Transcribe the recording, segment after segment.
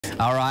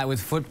All right, with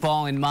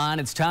football in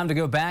mind, it's time to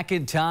go back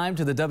in time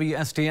to the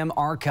WSTM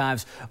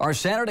archives. Our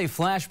Saturday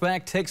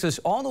flashback takes us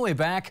all the way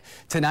back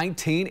to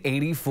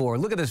 1984.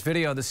 Look at this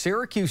video, the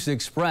Syracuse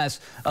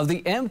Express of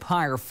the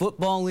Empire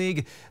Football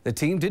League. The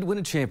team did win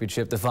a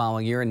championship the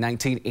following year in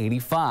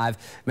 1985.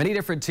 Many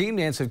different team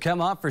names have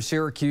come up for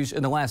Syracuse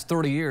in the last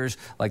 30 years,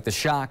 like the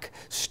Shock,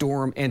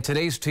 Storm, and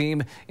today's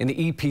team in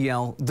the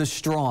EPL, the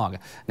Strong.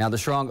 Now, the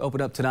Strong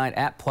opened up tonight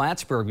at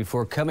Plattsburgh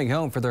before coming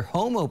home for their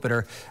home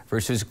opener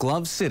versus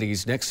Glove City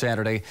next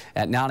Saturday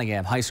at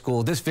Nottingham High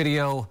School. This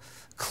video,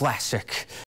 classic.